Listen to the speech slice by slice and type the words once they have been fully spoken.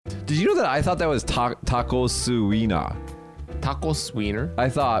Did you know that I thought that was taco suina? Taco sweetener. I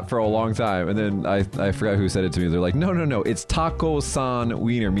thought for a long time, and then I forgot who said it to me. They're like, no, it's taco-san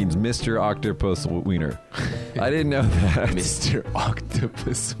wiener, means Mr. Octopus Wiener. I didn't know that. Mr.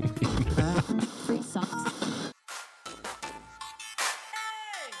 Octopus Wiener. Free socks.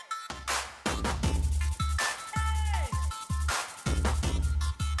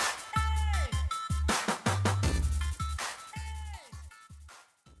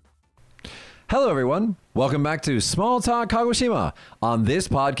 Hello, everyone. Welcome back to Small Talk Kagoshima. On this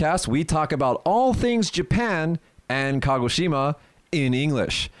podcast, we talk about all things Japan and Kagoshima in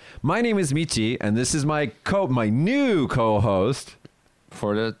English. My name is Michi, and this is my new co-host.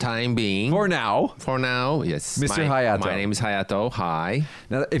 For the time being. For now, yes. Mr. Hayato. My name is Hayato. Hi.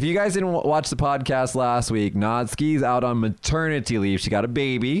 Now, if you guys didn't watch the podcast last week, Natsuki's out on maternity leave. She got a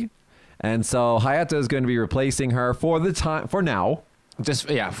baby, and so Hayato is going to be replacing her for now. For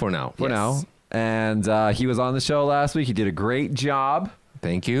now. For now. And he was on the show last week. He did a great job.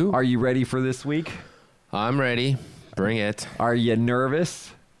 Thank you. Are you ready for this week? I'm ready. Bring it. Are you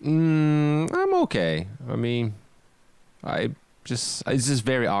nervous? I'm okay. I mean, it's just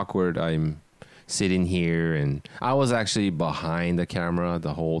very awkward. I'm sitting here, and I was actually behind the camera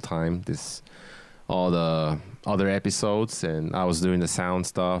the whole time. All the other episodes, and I was doing the sound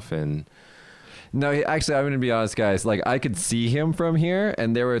stuff, and No, actually, I'm going to be honest, guys. Like, I could see him from here,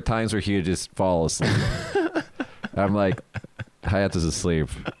 and there were times where he would just fall asleep. I'm like, Hayato's asleep.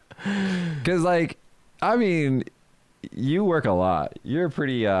 Because, like, I mean, you work a lot. You're a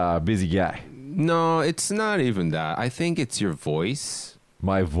pretty busy guy. no, it's not even that. I think it's your voice.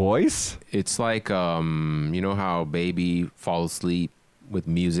 My voice? It's like you know how baby falls asleep with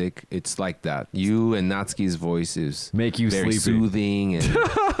music. It's like that. You and Natsuki's voices Make you very sleepy. soothing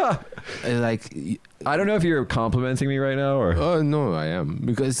and like. I don't know if you're complimenting me right now or... Oh no, I am,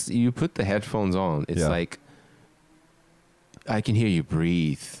 because you put the headphones on. It's Yeah. like I can hear you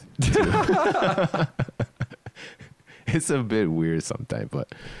breathe. It's a bit weird sometimes,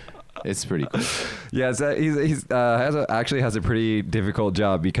 but it's pretty cool. Yeah, so he's actually has a pretty difficult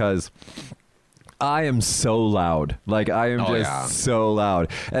job because I am so loud. Like, I am so loud.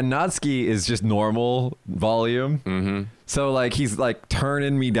 And Natsuki is just normal volume. Mm-hmm. So, like, he's, like,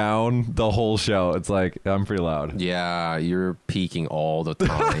 turning me down the whole show. It's like, I'm pretty loud. Yeah, you're peaking all the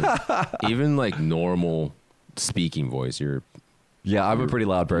time. Even like normal speaking voice, Yeah, I'm a pretty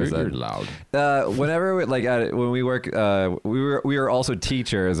loud person. You're loud. Whenever, when we work, we are also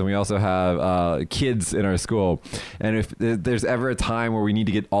teachers, and we also have kids in our school. And if there's ever a time where we need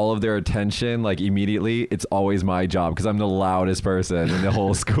to get all of their attention, like, immediately, it's always my job because I'm the loudest person in the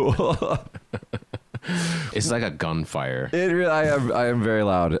whole school. It's like a gunfire. I am very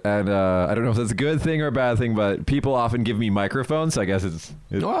loud, and I don't know if that's a good thing or a bad thing, but people often give me microphones, so I guess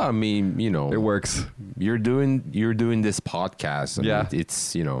Well, I mean, you know, it works. You're doing this podcast. And Yeah.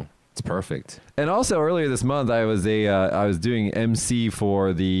 it's it's perfect. And also earlier this month, I was doing MC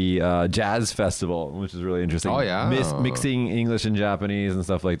for the jazz festival, which is really interesting. Oh, yeah. Mixing English and Japanese and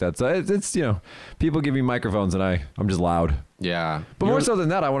stuff like that. So it's people give me microphones, and I'm just loud. Yeah, But more so than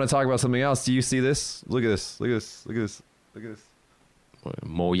that, I want to talk about something else. Do you see this? Look at this. Look at this. Look at this. Look at this.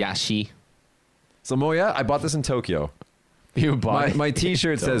 Moyashi. So I bought this in Tokyo. You buy My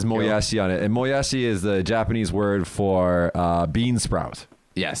T-shirt says moyashi on it, and moyashi is the Japanese word for bean sprout.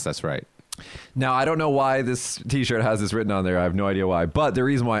 Yes, that's right. Now, I don't know why this T-shirt has this written on there. I have no idea why. But the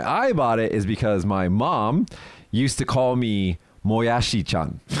reason why I bought it is because my mom used to call me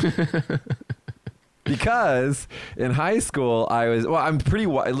Moyashi-chan. Because in high school, I'm pretty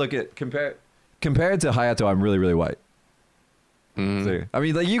white. Look at, compared to Hayato, I'm really, really white. So, I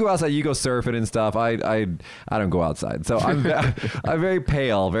mean, like, you go outside, you go surfing and stuff. I don't go outside, so I'm very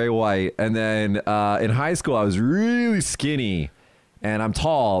pale, very white. And then in high school, I was really skinny, and I'm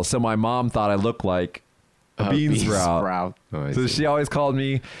tall, so my mom thought I looked like a bean sprout. Oh, So she always called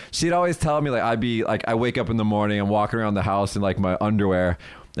me. She'd always tell me, like, I'd be like, I wake up in the morning, I'm walking around the house in like my underwear,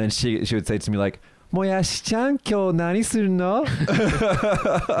 and she would say to me like, Moyashi-chan, kyou nani suru no?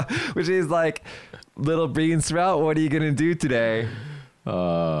 Which is like, little bean sprout, what are you gonna do today?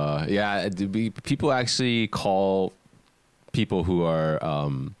 Yeah, people actually call people who are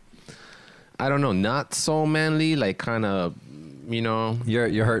I don't know, not so manly, like kind of, you know.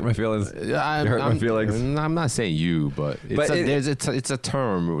 You're hurting my feelings. You're hurting my feelings. I'm not saying you, but it's a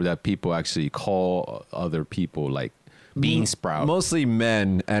term that people actually call other people, like bean sprout. Mostly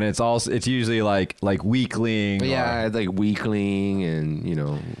men, and it's usually like weakling. Yeah, like weakling, and you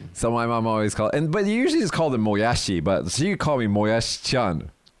know. So my mom always but you usually just call them moyashi, but she could call me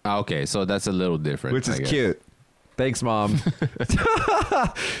moyashi-chan, Okay, so that's a little different, which is I guess. cute. Thanks, Mom.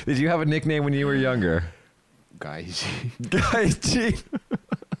 Did you have a nickname when you were younger? Gaiji. Gaiji.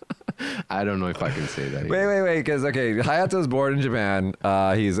 I don't know if I can say that. Wait. Because, okay, Hayato's born in Japan.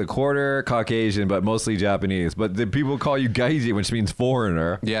 He's a quarter Caucasian, but mostly Japanese. But the people call you Gaiji, which means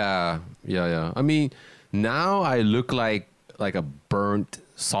foreigner. Yeah. I mean, now I look like a burnt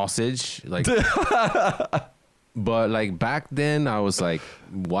sausage. Like, but like back then, I was like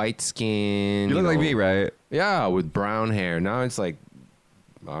white skin. You look like me, right? Yeah, with brown hair. Now it's like,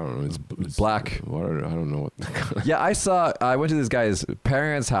 I don't know. It's black. I don't know what. Yeah, I went to this guy's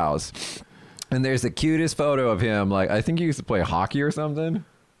parents' house, and there's the cutest photo of him. Like, I think he used to play hockey or something.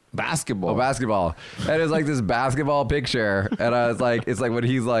 Basketball. Oh, basketball. And it's like this basketball picture. And I was like, it's like when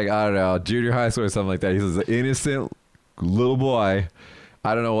he's like, I don't know, junior high school or something like that. He's an innocent little boy.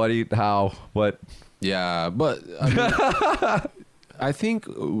 I don't know what. Yeah, but I mean, I think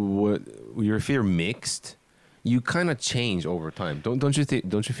if you're mixed, you kind of change over time. Don't you think?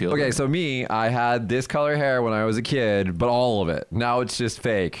 Don't you feel? Okay, that? so me, I had this color hair when I was a kid, but all of it. Now it's just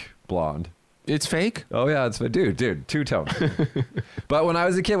fake blonde. It's fake? Oh yeah, it's dude, two-tone. But when I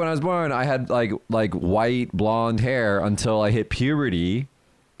was a kid, when I was born, I had like white blonde hair until I hit puberty.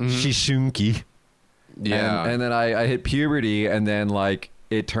 Shishunki. Yeah. And then I hit puberty, and then like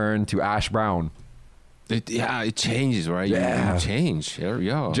it turned to ash brown. It changes, right? Yeah. You change.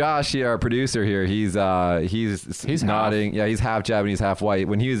 Yeah. Josh, our producer here, he's nodding. Half. Yeah, he's half Japanese, half white.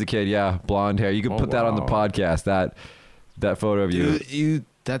 When he was a kid, yeah, blonde hair. You could put that on the podcast. That photo of you. Dude,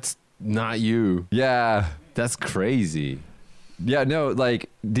 that's not you. Yeah. That's crazy. Yeah, no, like,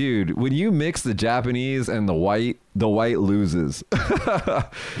 dude, when you mix the Japanese and the white loses.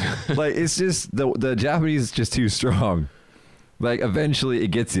 Like, it's just the Japanese is just too strong. Like, eventually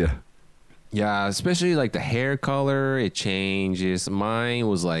it gets you. Yeah, especially like the hair color, it changes. Mine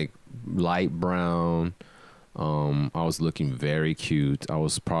was like light brown. I was looking very cute. I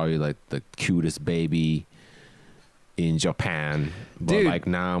was probably like the cutest baby in Japan. But Dude. like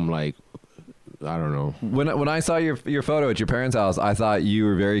now I'm like, I don't know. When I saw your photo at your parents' house, I thought you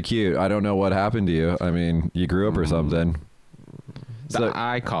were very cute. I don't know what happened to you. I mean, you grew up or something. The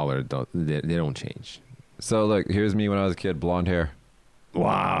eye color, they don't change. So look, here's me when I was a kid, blonde hair.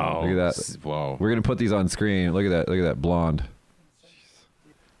 Wow. Look at that. Wow. We're gonna put these on screen. Look at that blonde.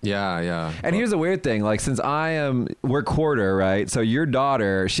 Yeah. And here's the weird thing, like, since we're quarter, right? So your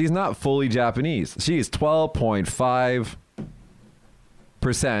daughter, she's not fully Japanese. She's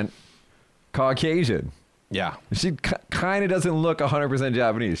 12.5% Caucasian. Yeah. She kind of doesn't look 100%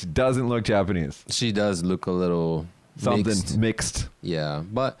 Japanese. She doesn't look Japanese. She does look a little Something mixed. Yeah,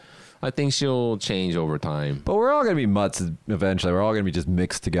 but I think she'll change over time. But we're all going to be mutts eventually. We're all going to be just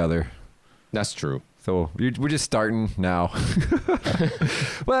mixed together. That's true. So we're just starting now.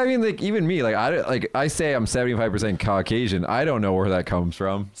 Well, I mean, like, even me, I say I'm 75% Caucasian. I don't know where that comes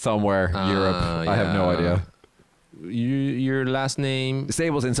from. Somewhere, Europe. I have no idea. Your last name?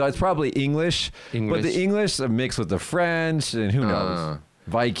 Stapleton. So it's probably English. But the English mixed with the French, and who knows?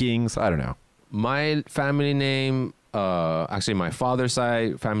 Vikings. I don't know. My family name, actually my father's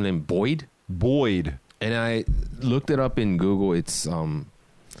side, family name Boyd. Boyd. And I looked it up in Google. It's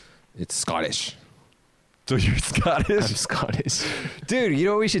Scottish. So you're Scottish? I'm Scottish. Dude, you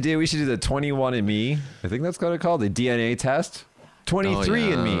know what we should do? We should do the 21andMe. I think that's what it's called. The DNA test.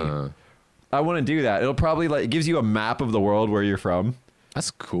 23andMe. I want to do that. It'll probably it gives you a map of the world where you're from.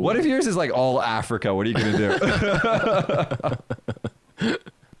 That's cool. What if yours is like all Africa? What are you going to do?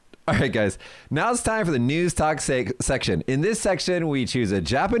 All right, guys. Now it's time for the news talk section. In this section, we choose a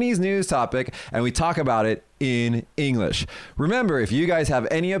Japanese news topic and we talk about it in English. Remember, if you guys have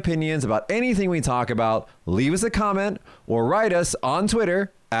any opinions about anything we talk about, leave us a comment or write us on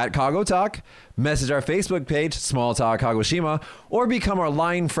Twitter at KagoTalk, message our Facebook page, Small Talk Kagoshima, or become our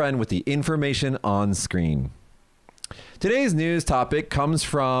line friend with the information on screen. Today's news topic comes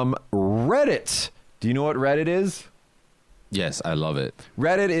from Reddit. Do you know what Reddit is? Yes, I love it.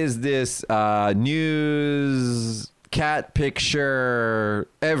 Reddit is this news, cat picture,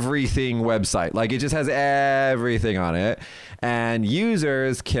 everything website. Like, it just has everything on it. And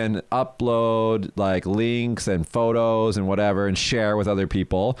users can upload like links and photos and whatever and share with other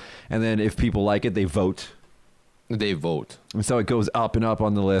people. And then if people like it, they vote. They vote. And so it goes up and up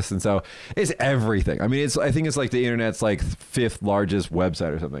on the list. And so it's everything. I mean, I think it's like the internet's like 5th largest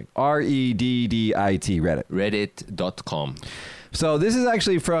website or something. Reddit, Reddit. Reddit.com. So this is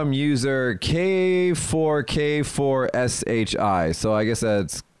actually from user K4K4SHI. So I guess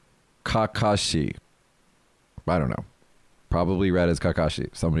that's Kakashi. I don't know. Probably read as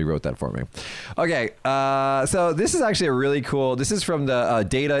Kakashi. Somebody wrote that for me. Okay. So this is actually a really cool. This is from the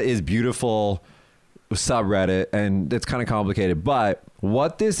Data is Beautiful subreddit, and it's kind of complicated. But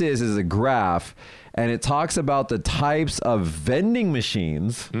what this is a graph, and it talks about the types of vending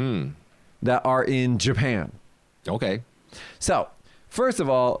machines that are in Japan. Okay. So, first of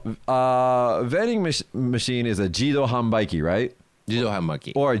all, vending machine is a jido hanbaiki, right? Jido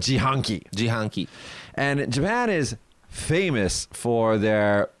hanbaki. Or jihanki. Jihanki. And Japan is famous for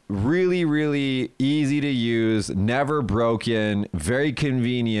their really, really easy to use, never broken, very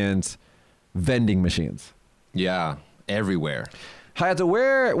convenient vending machines. Yeah, everywhere.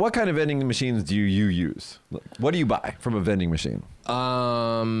 Hayato, what kind of vending machines do you use? What do you buy from a vending machine?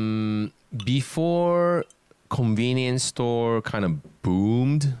 Before convenience store kind of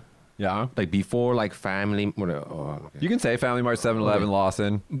boomed, Yeah. like before like family, You can say Family Mart, 7-Eleven, Okay.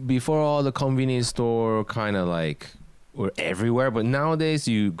 Lawson. before all the convenience store kind of like were everywhere, but nowadays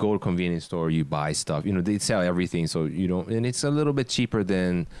you go to convenience store, you buy stuff, you know, they sell everything, so you don't, and it's a little bit cheaper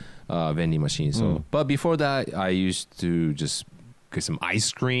than vending machines. So, but before that, I used to just get some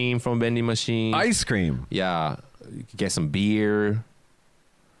ice cream from vending machine. Ice cream. Yeah, get some beer.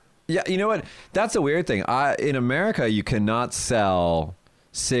 Yeah, you know what? That's a weird thing. In America, you cannot sell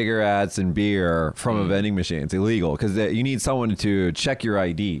cigarettes and beer from a vending machine. It's illegal because you need someone to check your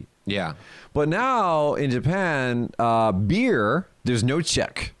ID. Yeah. But now in Japan, beer, there's no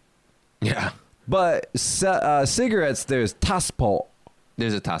check. Yeah. But cigarettes, there's taspo,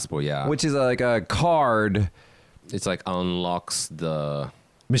 There's a Taspo, yeah. which is like a card It's like unlocks the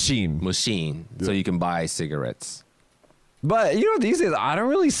machine. machine so you can buy cigarettes. But you know, these days I don't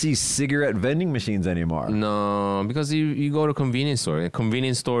really see cigarette vending machines anymore. No, because you go to convenience store. A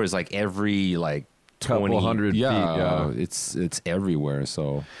convenience store is like every like 20, Couple hundred feet, yeah. It's everywhere.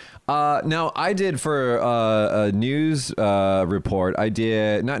 So Now I did for a news report. I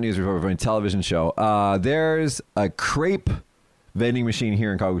did not news report, but a television show. There's a crepe vending machine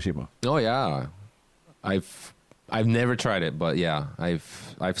here in Kagoshima. oh yeah, I've never tried it, but yeah,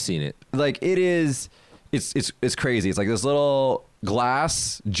 I've seen it. Like it is, it's crazy. It's like this little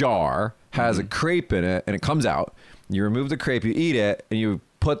glass jar has a crepe in it, and it comes out. You remove the crepe, you eat it, and you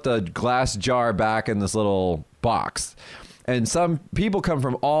put the glass jar back in this little box. And some people come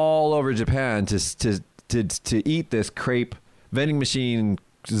from all over Japan to eat this crepe vending machine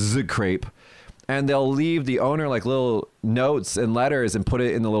crepe, and they'll leave the owner like little notes and letters and put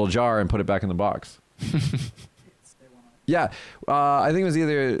it in the little jar and put it back in the box. Yeah, I think it was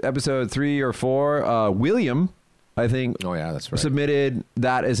either episode 3 or 4. William, I think, Oh yeah, that's right. submitted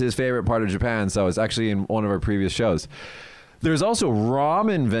that as his favorite part of Japan, so it's actually in one of our previous shows. There's also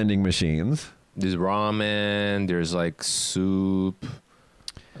ramen vending machines. There's ramen. There's like soup.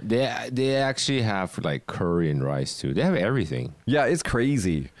 They actually have like curry and rice too. They have everything. Yeah, it's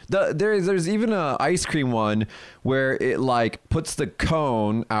crazy. There's even a ice cream one where it like puts the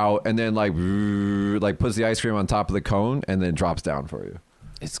cone out and then like puts the ice cream on top of the cone and then drops down for you.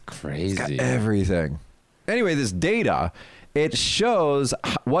 It's crazy. Got everything. Anyway, this data, it shows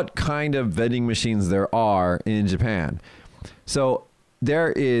what kind of vending machines there are in Japan. So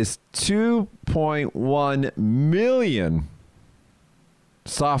there is 2.1 million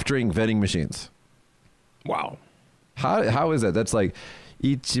soft drink vending machines. Wow. How is that? That's like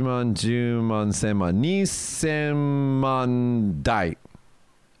 1万、10万、1000万、2000万台.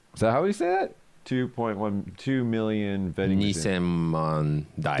 Is that how we say that? 2 million vending machines. 2000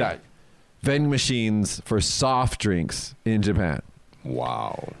 dai. Vending machines for soft drinks in Japan.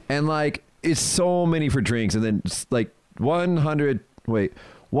 Wow. And like it's so many for drinks, and then like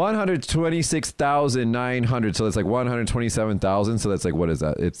 126,900. So it's like 127,000. So that's like, what is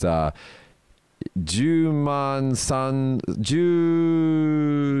that? It's 13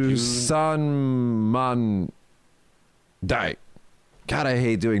万台. God, I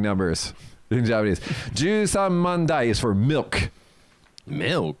hate doing numbers in Japanese. 13万台 is for milk.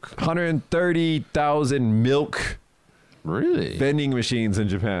 Milk? 130,000 milk Really? vending machines in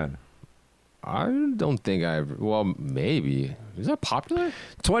Japan. I don't think I've. Well, maybe. Is that popular?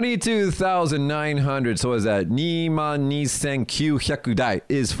 22,900. So is that 22,900 台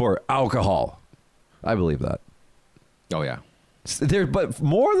is for alcohol. I believe that. Oh, yeah. But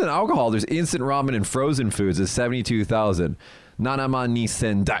more than alcohol, there's instant ramen and frozen foods is 72,000.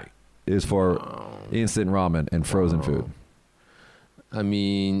 7,200 台 is for instant ramen and frozen food. I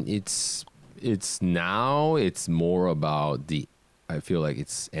mean, it's now it's more about the. I feel like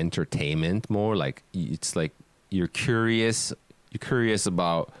it's entertainment more. Like it's like you're curious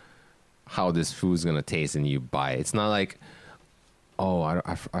about how this food's gonna taste, and you buy it. It's not like, oh,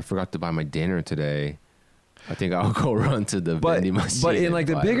 I forgot to buy my dinner today. I think I'll go run to the vending machine. But in and like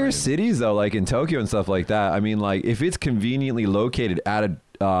the buy bigger ramen. cities though, like in Tokyo and stuff like that, I mean, like if it's conveniently located at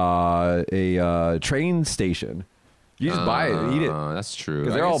a train station, you just buy it, eat it, That's true.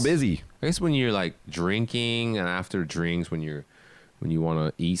 because I they're all guess- busy. I guess when you're like drinking and after drinks, when you want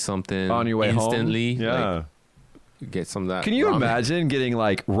to eat something On your way instantly, home, yeah. like, get some of that. Can you ramen. imagine getting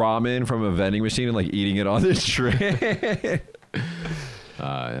like ramen from a vending machine and like eating it on the train?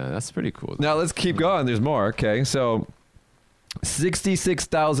 Yeah, that's pretty cool. Now let's keep going. There's more. Okay, so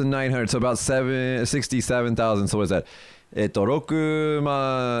 66,900. So about 67,000. So what is that? 6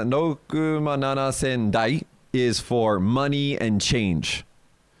万7,000 dai is for money and change.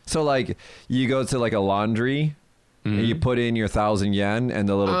 So like you go to like a laundry and you put in your 1,000 yen and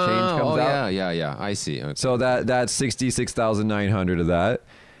the little change comes out. Yeah. I see. Okay. So that's 66,900 of that.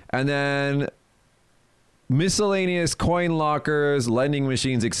 And then miscellaneous coin lockers, lending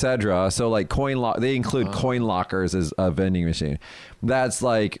machines, etc. So like they include coin lockers as a vending machine. That's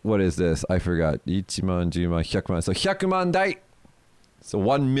like, what is this? I forgot. 1,000,000, 10,000,000, 100,000. So 100,000 dai. So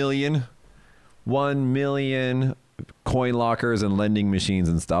 1 million coin lockers and lending machines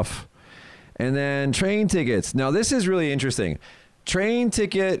and stuff. And then train tickets. Now this is really interesting. Train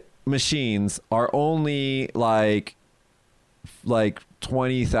ticket machines are only like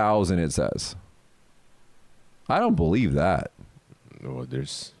 20,000, it says. I don't believe that. Oh,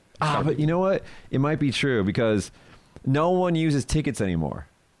 there's But you know what? It might be true because no one uses tickets anymore.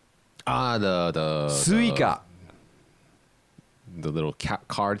 the Suica. the little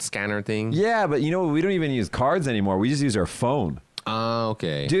card scanner thing. Yeah, but you know what? We don't even use cards anymore. We just use our phone.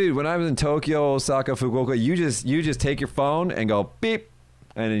 Okay. Dude, when I was in Tokyo, Osaka, Fukuoka, you just take your phone and go beep.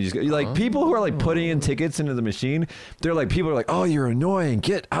 And then you just like people who are like putting in tickets into the machine, they're like, people are like, oh, you're annoying,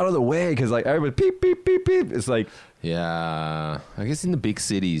 get out of the way, because like everybody beep beep beep beep. It's like, Yeah, I guess in the big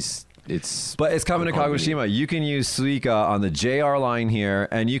cities, it's. but it's coming to Kagoshima. You can use Suica on the JR line here,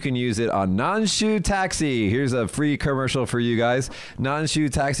 and you can use it on Nanshu Taxi. Here's a free commercial for you guys.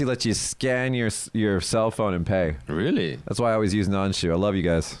 Nanshu Taxi lets you scan your cell phone and pay. Really? That's why I always use Nanshu. I love you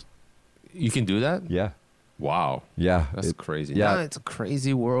guys. You can do that? Yeah. Wow. Yeah. That's crazy. Yeah. It's a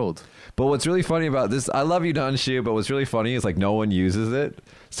crazy world. But what's really funny about this, I love you, Nanshu, but what's really funny is like no one uses it.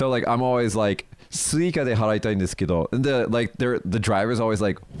 So like I'm always like, Suica de haraitai desu kedo. And the driver's always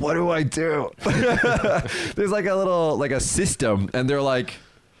like, what do I do? There's like a little, like a system, and they're like,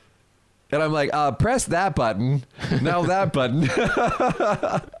 and I'm like, press that button. Now that button.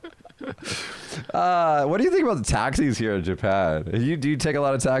 What do you think about the taxis here in Japan? Do you take a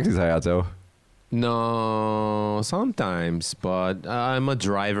lot of taxis, Hayato? No, sometimes, but I'm a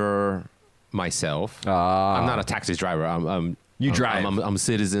driver myself. I'm not a taxi driver. You drive. I'm a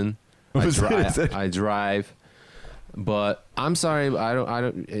citizen. I drive. But I'm sorry, I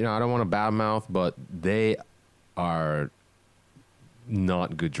don't want to badmouth, but they are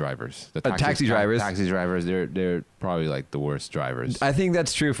not good drivers. The taxi drivers? Taxi drivers, they're probably like the worst drivers. I think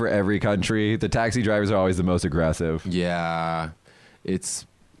that's true for every country. The taxi drivers are always the most aggressive. Yeah, it's.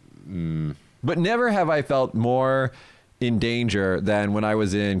 But never have I felt more in danger than when I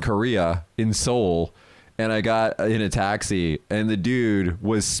was in Korea, in Seoul, and I got in a taxi, and the dude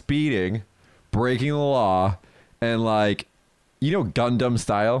was speeding, breaking the law, and like, you know, Gundam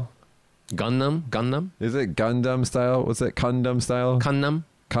style? Gundam? Is it Gundam style? What's it? Gundam style?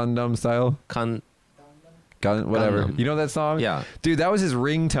 Gundam style? Whatever. Gundam. You know that song? Yeah. Dude, that was his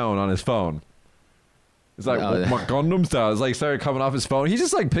ringtone on his phone. It's like my Gundam style. It's like started coming off his phone. He's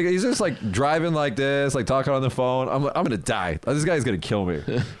just like he's just like driving like this, like talking on the phone. I'm gonna die. This guy's gonna kill me.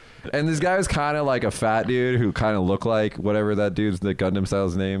 And this guy was kind of like a fat dude who kind of looked like whatever that dude's the Gundam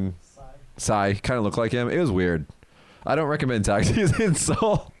style's name. Sai. Kind of looked like him. It was weird. I don't recommend taxis in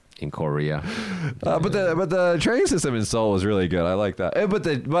Seoul. In Korea. But the train system in Seoul was really good. I like that.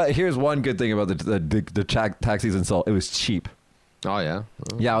 But here's one good thing about the taxis in Seoul. It was cheap. Oh yeah.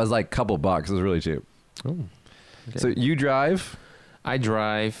 Yeah, it was like a couple bucks. It was really cheap. Oh. Okay. So you drive? I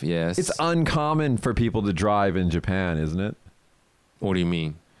drive. Yes. It's uncommon for people to drive in Japan, isn't it? What do you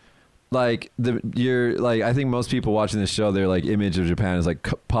mean? Like I think most people watching this show, their like image of Japan is like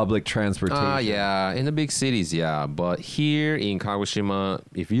public transportation. Yeah, in the big cities, yeah. But here in Kagoshima,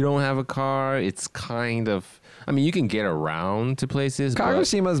 if you don't have a car, it's kind of. I mean, you can get around to places.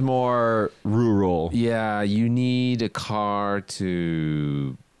 Kagoshima's more rural. Yeah, you need a car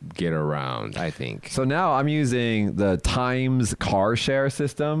to get around, I think. So now I'm using the Times car share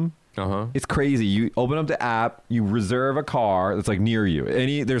system. It's crazy. You open up the app, you reserve a car that's like near you.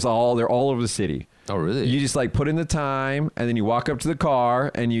 They're all over the city. Oh, really? You just like put in the time, and then you walk up to the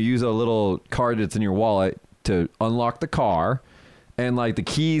car, and you use a little card that's in your wallet to unlock the car, and like the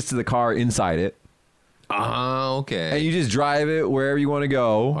keys to the car inside it. Okay. and you just drive it wherever you want to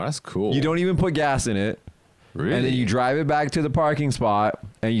go. Oh, that's cool. You don't even put gas in it. really. And then you drive it back to the parking spot,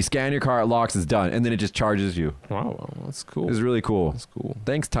 and you scan your car, it locks, it's done, and then it just charges you. Wow, that's cool. It's really cool. That's cool.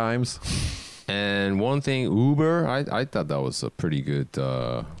 Thanks, Times. And one thing, Uber, I thought that was a pretty good.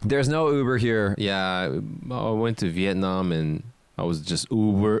 There's no Uber here. Yeah, I went to Vietnam and I was just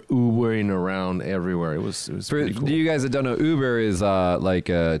Ubering around everywhere. It was pretty cool. You guys that don't know, Uber is like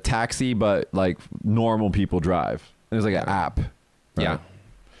a taxi, but like normal people drive. There's like an app. Right? Yeah.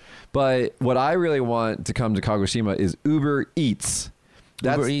 But what I really want to come to Kagoshima is Uber Eats.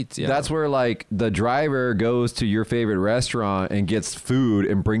 Uber Eats, yeah. That's where like the driver goes to your favorite restaurant and gets food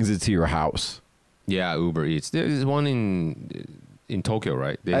and brings it to your house. Yeah, Uber Eats. There's one in Tokyo,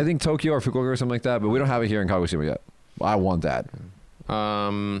 right? I think Tokyo or Fukuoka or something like that, but we don't have it here in Kagoshima yet. I want that.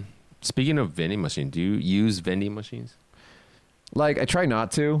 Speaking of vending machine, do you use vending machines? Like, I try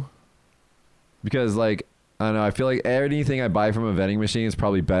not to, because like, I don't know, I feel like anything I buy from a vending machine is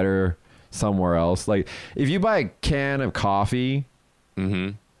probably better somewhere else. Like, if you buy a can of coffee,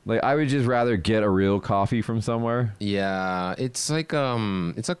 like I would just rather get a real coffee from somewhere. Yeah, it's like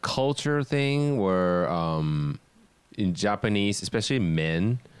it's a culture thing where in Japanese, especially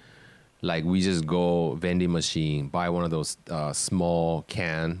men, like we just go vending machine, buy one of those small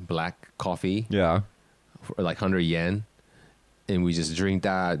can black coffee, Yeah. for like 100 yen, and we just drink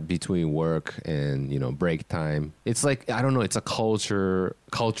that between work and break time. It's like, I don't know, it's a culture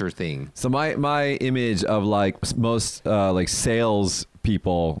thing. So my image of like most like sales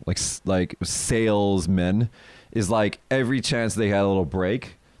people, like salesmen, is like every chance they had a little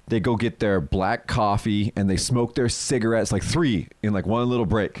break, they go get their black coffee and they smoke their cigarettes, like 3 in like one little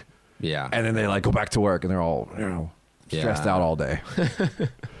break. Yeah. And then they like go back to work and they're all, stressed out all day.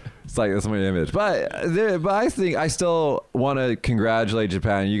 It's like, that's my image. But I think I still want to congratulate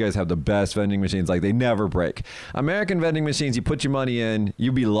Japan. You guys have the best vending machines. Like, they never break. American vending machines, you put your money in,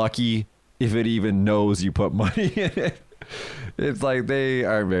 you'd be lucky if it even knows you put money in it. It's like, they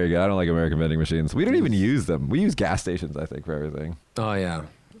aren't very good. I don't like American vending machines. We don't even use them. We use gas stations, I think, for everything. Oh yeah.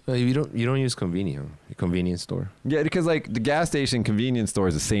 You don't use convenience store. Yeah, because like the gas station convenience store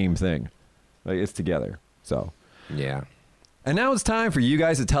is the same thing. Like, it's together. So Yeah. and now it's time for you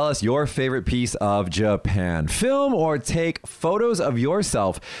guys to tell us your favorite piece of Japan. Film or take photos of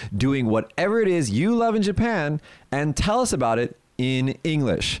yourself doing whatever it is you love in Japan and tell us about it in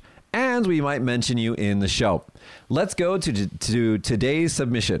English. And we might mention you in the show. Let's go to today's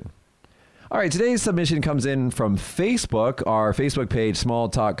submission. All right, today's submission comes in from Facebook, our Facebook page, Small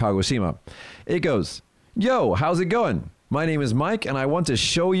Talk Kagoshima. It goes, "Yo, how's it going? My name is Mike, and I want to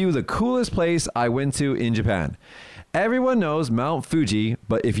show you the coolest place I went to in Japan. Everyone knows Mount Fuji,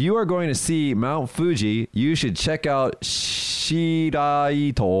 but if you are going to see Mount Fuji, you should check out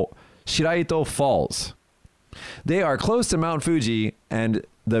Shiraito Falls. They are close to Mount Fuji, and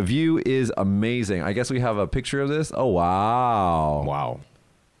the view is amazing." I guess we have a picture of this. Oh, wow. Wow.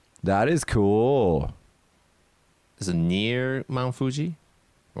 That is cool. Is it near Mount Fuji?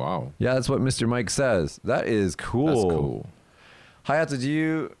 Wow. Yeah, that's what Mr. Mike says. That is cool. That's cool.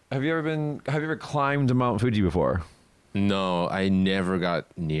 Hayato, have you ever climbed Mount Fuji before? No, I never got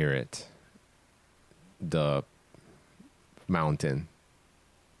near it. The mountain.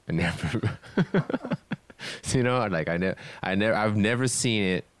 I never. Like I've never seen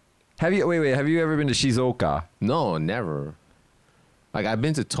it. Have you ever been to Shizuoka? No, never. Like I've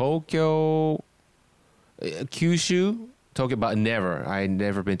been to Tokyo, Kyushu, Tokyo, but never. I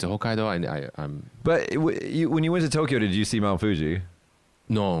never been to Hokkaido. I'm. But when you went to Tokyo, did you see Mount Fuji?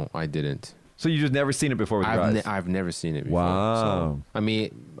 No, I didn't. So you just never seen it before with your eyes? I've never seen it before. Wow. So, I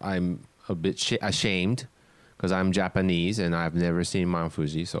mean, I'm a bit ashamed because I'm Japanese and I've never seen Mount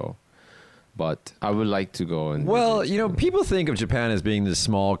Fuji. So, but I would like to go and. Well, people think of Japan as being this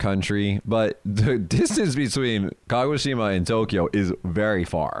small country, but the distance between Kagoshima and Tokyo is very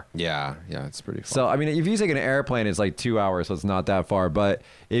far. Yeah, it's pretty far. So, I mean, if you take an airplane, it's like 2 hours, so it's not that far. But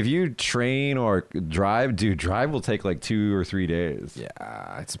if you train or drive, drive will take like 2 or 3 days.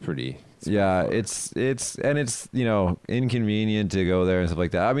 Yeah, it's pretty. Yeah, it's inconvenient to go there and stuff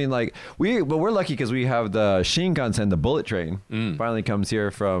like that. I mean, like but we're lucky because we have the Shinkansen, the bullet train, finally comes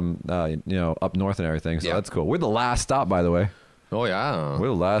here from up north and everything. So that's cool. We're the last stop, by the way. Oh yeah, We're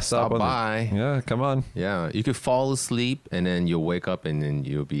the last stop. Stop by. Yeah, come on. Yeah, you could fall asleep and then you'll wake up and then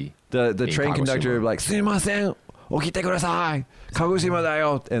you'll be The in train conductor will Kagoshima. be like, "Sumimasen, okite kudasai, Kagoshima da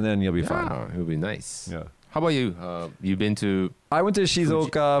yo," and then you'll be fine. Yeah, it'll be nice. Yeah. How about you? You been to? I went to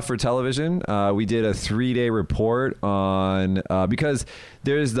Shizuoka for television. We did a 3-day report on because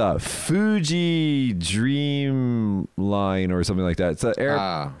there's the Fuji Dream Line or something like that. It's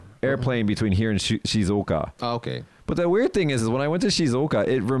airplane between here and Shizuoka. Oh, okay. But the weird thing is when I went to Shizuoka,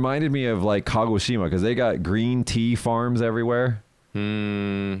 it reminded me of like Kagoshima because they got green tea farms everywhere.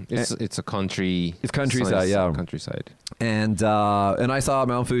 It's a country. It's countryside, nice yeah. Countryside. And I saw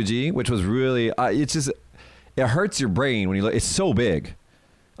Mount Fuji, which was really it hurts your brain when you look. It's so big.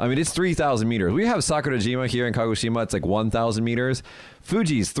 I mean, it's 3,000 meters. We have Sakurajima here in Kagoshima. It's like 1,000 meters.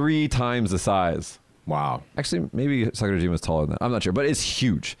 Fuji's 3 times the size. Wow. Actually, maybe Sakurajima is taller than that. I'm not sure, but it's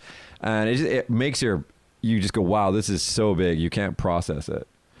huge, and it makes you just go, wow, this is so big. You can't process it.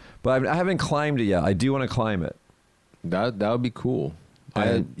 But I haven't climbed it yet. I do want to climb it. That would be cool.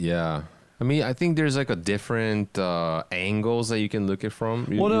 Yeah. I mean, I think there's like a different angles that you can look at from.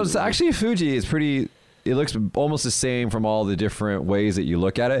 Well, no, it's actually Fuji is pretty. It looks almost the same from all the different ways that you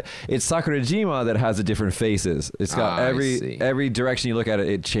look at it. It's Sakurajima that has the different faces. It's got every direction you look at it,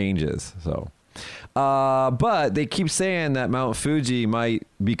 it changes. So, but they keep saying that Mount Fuji might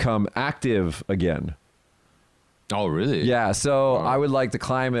become active again. Oh, really? Yeah. So I would like to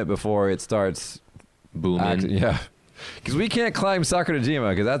climb it before it starts booming. Yeah. Because we can't climb Sakurajima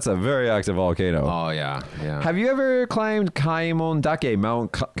because that's a very active volcano. Oh, yeah. Yeah. Have you ever climbed Kaimon Dake,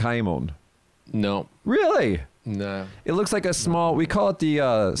 Mount Kaimon? No. Really? No. It looks like a small, we call it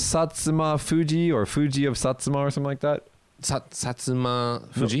the Satsuma Fuji or Fuji of Satsuma or something like that. Satsuma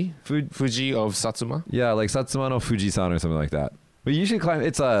Fuji? No, Fuji of Satsuma? Yeah, like Satsuma no Fuji-san or something like that. But you should climb,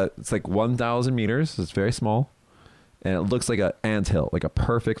 it's like 1,000 meters. It's very small. And it looks like an anthill, like a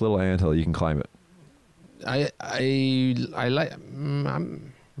perfect little anthill. You can climb it. I like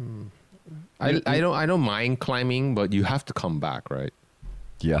I don't mind climbing, but you have to come back, right?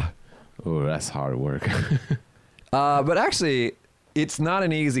 Yeah. Oh, that's hard work. But actually, it's not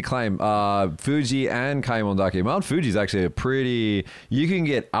an easy climb. Fuji and Kaimondake. Mount Fuji is actually a pretty. You can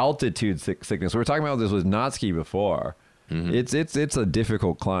get altitude sickness. We were talking about this with Natsuki before. Mm-hmm. It's a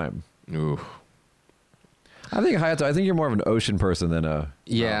difficult climb. Ooh. I think Hayato. I think you're more of an ocean person than a.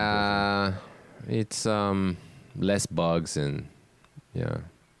 Yeah, it's less bugs and yeah.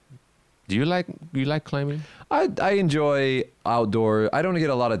 Do you like climbing? I enjoy outdoor. I don't get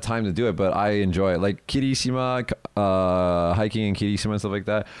a lot of time to do it, but I enjoy it. Like Kirishima, hiking in Kirishima and stuff like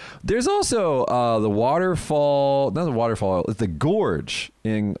that. There's also the waterfall. Not the waterfall. It's the gorge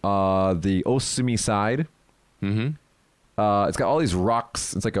in the Osumi side. Mm-hmm. It's got all these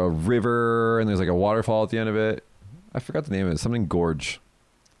rocks. It's like a river, and there's like a waterfall at the end of it. I forgot the name of it. Something gorge.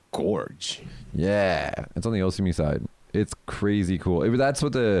 Gorge. Yeah, it's on the Osumi side. It's crazy cool. That's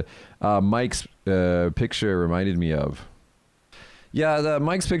what the Mike's picture reminded me of. Yeah, the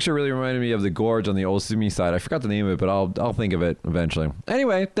Mike's picture really reminded me of the gorge on the Osumi side. I forgot the name of it, but I'll think of it eventually.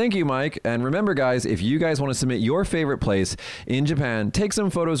 Anyway, thank you, Mike. And remember, guys, if you guys want to submit your favorite place in Japan, take some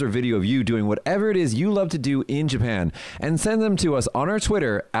photos or video of you doing whatever it is you love to do in Japan and send them to us on our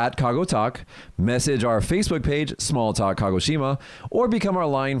Twitter at KagoTalk, message our Facebook page, Small Talk Kagoshima, or become our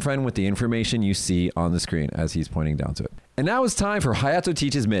line friend with the information you see on the screen as he's pointing down to it. And now it's time for Hayato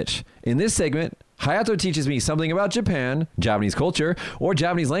Teaches Mitch. In this segment, Hayato teaches me something about Japan, Japanese culture, or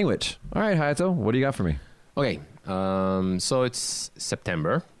Japanese language. All right, Hayato, what do you got for me? Okay, so it's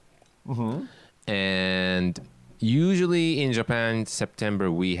September. Mm-hmm. And usually in Japan,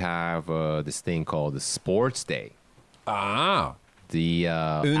 September, we have this thing called the Sports Day. Ah. The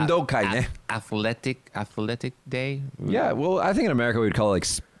athletic day. Yeah, well, I think in America we'd call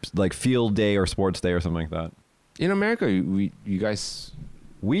it like field day or sports day or something like that. In America, you guys...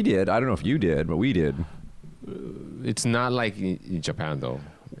 We did. I don't know if you did, but we did. It's not like in Japan, though.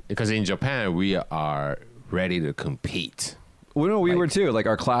 Because in Japan, we are ready to compete. Well, no, we were too. Like,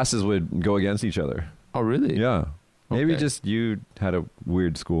 our classes would go against each other. Oh, really? Yeah. Maybe Okay. just you had a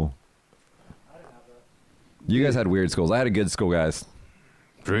weird school. I didn't have that. You guys had weird schools. I had a good school, guys.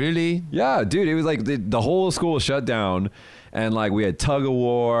 Really? Yeah, dude. It was like the whole school was shut down. And, like, we had tug of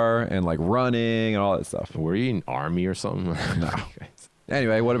war and, like, running and all that stuff. Were you in army or something? No.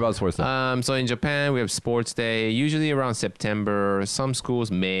 Anyway, what about sports day? So in Japan, we have Sports Day, usually around September. Some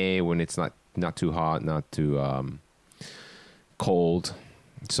schools May when it's not too hot, not too cold.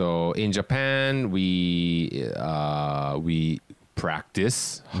 So in Japan, we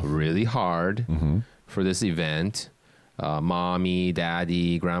practice really hard for this event. Mommy,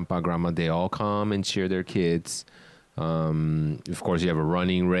 daddy, grandpa, grandma, they all come and cheer their kids. Of course, you have a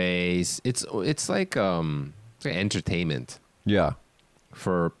running race. It's like entertainment. Yeah.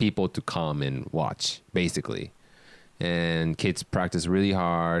 For people to come and watch, basically. And kids practice really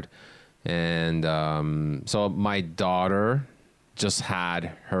hard. And so my daughter just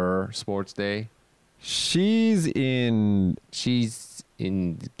had her sports day. She's in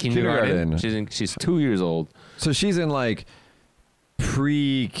Kindergarten. She's 2 years old. So she's in like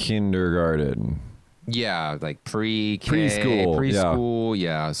pre-kindergarten. Yeah, like Preschool,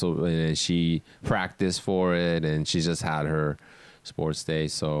 Yeah. So she practiced for it, and she just had her sports day.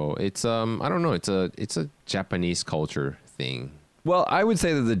 So it's I don't know. It's a Japanese culture thing. Well, I would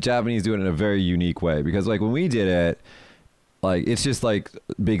say that the Japanese do it in a very unique way because, like, when we did it, like, it's just like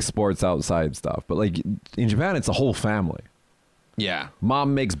big sports outside stuff. But like in Japan, it's a whole family. Yeah.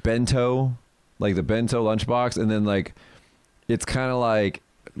 Mom makes bento, like the bento lunchbox, and then like it's kind of like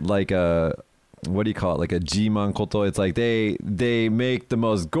a, what do you call it? Like a jiman koto. It's like they make the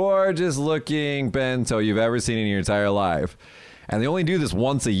most gorgeous looking bento you've ever seen in your entire life. And they only do this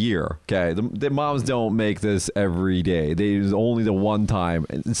once a year. Okay, the moms don't make this every day. They use only the one time,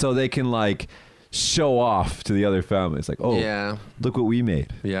 and so they can like show off to the other families. Like, oh, Yeah. look what we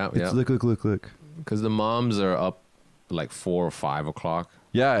made. Yeah. It's, Yeah. look. Because the moms are up like 4 or 5 o'clock.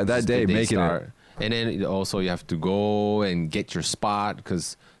 Yeah, that day They making start. it. And then also you have to go and get your spot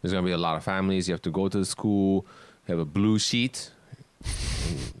because there's going to be a lot of families. You have to go to the school, have a blue sheet.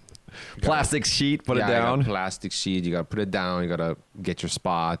 Plastic sheet, put it You got down. a plastic sheet. You got to put it down. You got to get your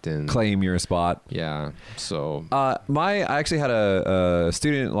spot. And Claim your spot. yeah, so I actually had a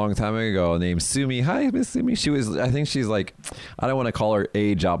student a long time ago named Sumi. Hi, Miss Sumi. I think she's like, I don't want to call her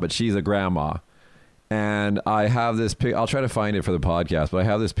age out, but she's a grandma. And I have this I'll try to find it for the podcast, but I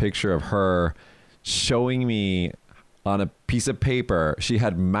have this picture of her showing me on a piece of paper. She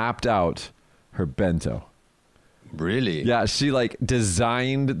had mapped out her bento. really? Yeah, she like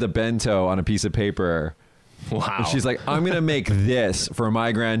designed the bento on a piece of paper. Wow. And she's like, I'm going to make this for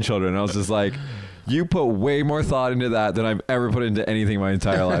my grandchildren. And I was just like, you put way more thought into that than I've ever put into anything my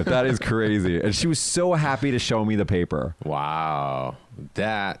entire life. That is crazy. And she was so happy to show me the paper. Wow.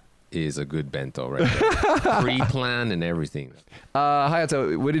 That is a good bento right there. Pre-planned and everything.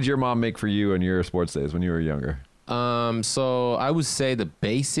 Hayato, what did your mom make for you on your sports days when you were younger? So I would say the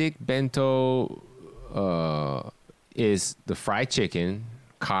basic bento is the fried chicken,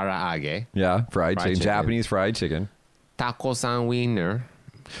 karaage, Yeah, fried chicken. chicken. Japanese fried chicken. taco-san wiener,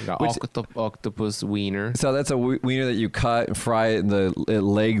 got Which- octopus wiener. So that's a wiener that you cut and fry it and the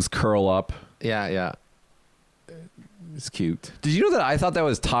legs curl up. Yeah. It's cute. Did you know that I thought that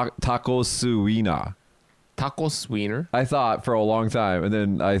was taco suina? Tacos wiener. I thought for a long time, and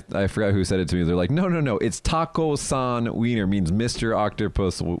then I forgot who said it to me. They're like, no, it's taco-san wiener, means Mr.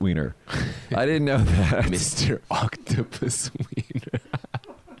 Octopus Wiener. I didn't know that. Mr. Octopus wiener.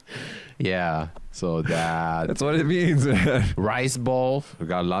 Yeah. So That's what it means. rice balls. We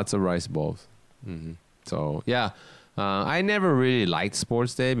got lots of rice balls. So yeah, I never really liked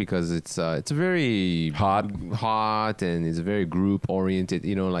sports day because it's very hot, and it's very group oriented.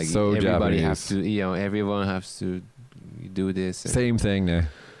 You know, like So everybody Japanese. has to. Everyone has to do this. And, Same thing, nah.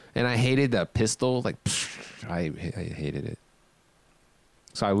 and I hated the pistol. Like I hated it.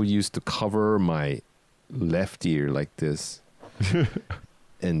 So I would used to cover my left ear like this,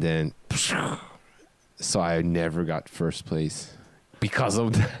 and then. So I never got first place because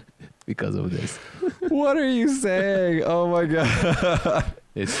of that. Because of this. What are you saying? Oh my god.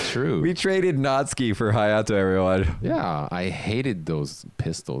 It's true. We traded Natsuki for Hayato, everyone. Yeah, I hated those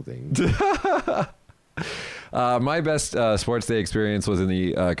pistol things. My best sports day experience was in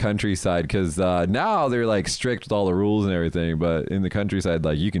the countryside because now they're like strict with all the rules and everything, but in the countryside,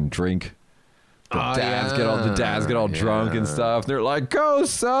 like you can drink. The dads get all drunk and stuff. They're like, "Go,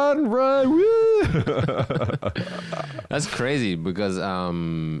 son, run!" Woo! That's crazy because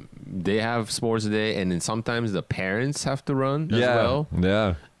they have sports day, and then sometimes the parents have to run as well,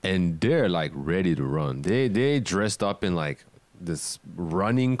 yeah. and they're like ready to run. They dressed up in like this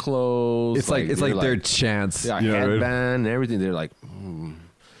running clothes. It's like they're their chance. Yeah, you know what I mean? headband and everything. They're like, and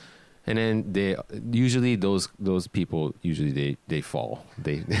then they usually those people usually they fall.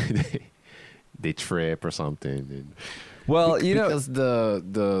 They trip or something. And Well, you know, because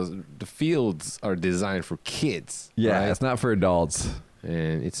the fields are designed for kids. yeah, right? it's not for adults.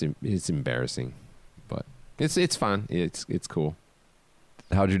 And it's embarrassing, but it's fun. It's cool.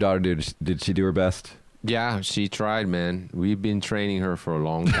 How'd your daughter do? Did she do her best? Yeah, she tried, man. We've been training her for a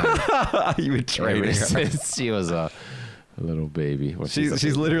long time. You would train Ever her. since she was a little baby. Well, She's a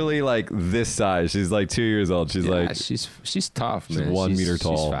baby. literally like this size. She's like 2 years old. She's Yeah, like she's tough, she's man. 1 meter She's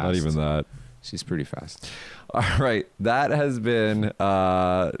tall. Not fast. even that. She's pretty fast. All right, that has been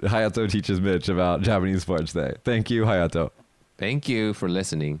Hayato teaches Mitch about Japanese sports day. Thank you, Hayato. Thank you for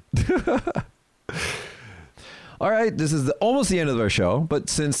listening. All right, this is almost the end of our show, but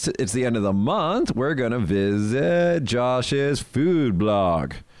since it's the end of the month, we're going to visit Josh's food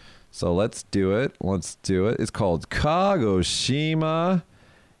blog. So let's do it. It's called Kagoshima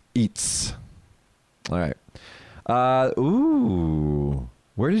Eats. All right. Ooh.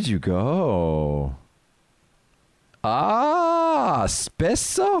 Where did you go?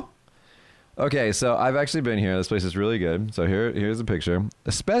 Spesso? Okay, so I've actually been here. This place is really good. So here's a picture.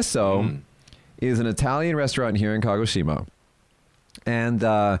 Spesso is an Italian restaurant here in Kagoshima. And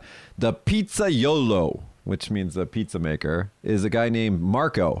the pizzaiolo, which means the pizza maker, is a guy named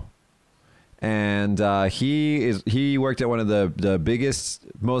Marco. And he worked at one of the biggest,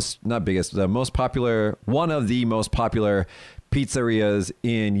 the most popular pizzerias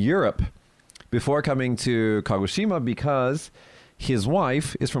in Europe before coming to Kagoshima, because his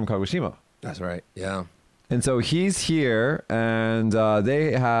wife is from Kagoshima. That's right. Yeah. And so he's here, and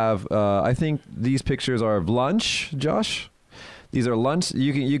they have, I think these pictures are of lunch, Josh. These are lunch.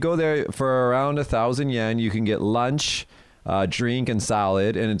 You go there for around 1,000 yen. You can get lunch, drink, and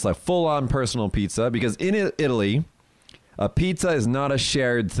salad, and it's like full-on personal pizza, because in Italy, a pizza is not a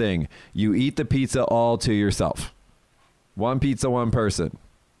shared thing. You eat the pizza all to yourself. One pizza, one person.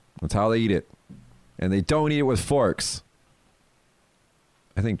 That's how they eat it. And they don't eat it with forks.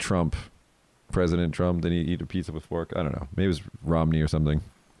 I think President Trump, didn't he eat a pizza with fork? I don't know. Maybe it was Romney or something.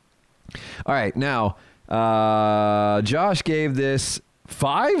 All right, now, Josh gave this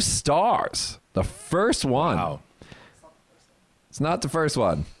 5 stars. The first one. Wow. It's not the first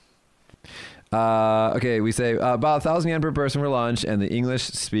one. Okay, we say about 1,000 yen per person for lunch, and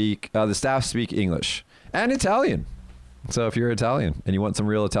the staff speak English and Italian. So if you're Italian and you want some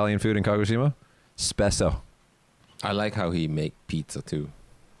real Italian food in Kagoshima, Spesso. I like how he make pizza too.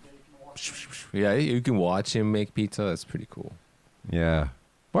 Yeah, you can watch him make pizza. That's pretty cool. Yeah.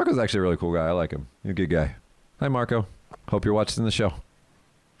 Marco's actually a really cool guy. I like him. He's a good guy. Hi, Marco. Hope you're watching the show.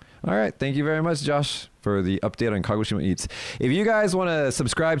 All right. Thank you very much, Josh, for the update on Kagoshima Eats. If you guys want to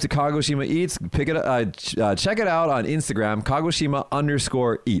subscribe to Kagoshima Eats, check it out on Instagram,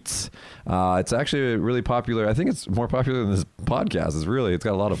 Kagoshima_Eats. It's actually really popular. I think it's more popular than this podcast. It's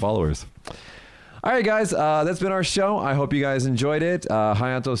got a lot of followers. All right, guys. That's been our show. I hope you guys enjoyed it.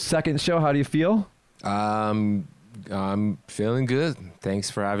 Hayato's second show. How do you feel? I'm feeling good.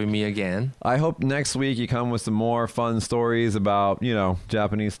 Thanks for having me again. I hope next week you come with some more fun stories about,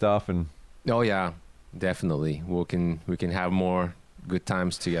 Japanese stuff. And oh yeah, definitely. We can have more good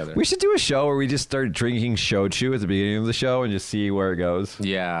times together. We should do a show where we just start drinking shochu at the beginning of the show and just see where it goes.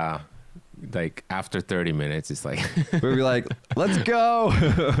 Yeah. Like after 30 minutes, it's like we'll be like, let's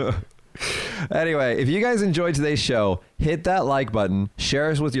go. Anyway, if you guys enjoyed today's show, hit that like button, share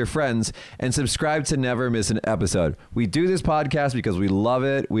us with your friends, and subscribe to never miss an episode. We do this podcast because we love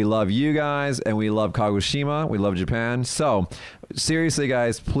it. We love you guys, and we love Kagoshima. We love Japan. So seriously,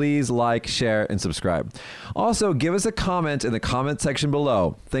 guys, please like, share, and subscribe. Also, give us a comment in the comment section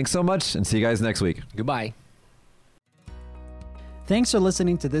below. Thanks so much, and see you guys next week. Goodbye. Thanks for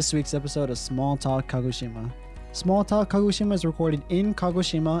listening to this week's episode of Small Talk Kagoshima. Small Talk Kagoshima is recorded in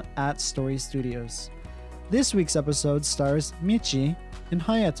Kagoshima at Story Studios. This week's episode stars Michi and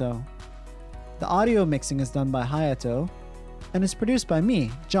Hayato. The audio mixing is done by Hayato and is produced by me,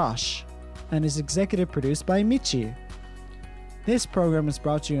 Josh, and is executive produced by Michi. This program is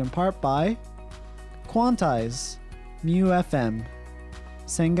brought to you in part by Quantize, Mu FM,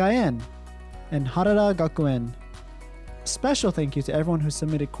 Sengayen, and Harada Gakuen. Special thank you to everyone who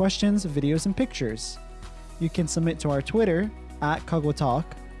submitted questions, videos, and pictures. You can submit to our Twitter at KagoTalk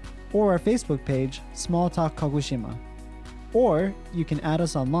or our Facebook page, Small Talk Kagoshima. Or you can add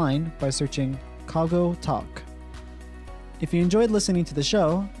us online by searching Kago Talk. If you enjoyed listening to the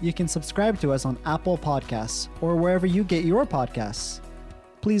show, you can subscribe to us on Apple Podcasts or wherever you get your podcasts.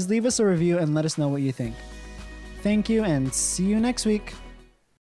 Please leave us a review and let us know what you think. Thank you and see you next week.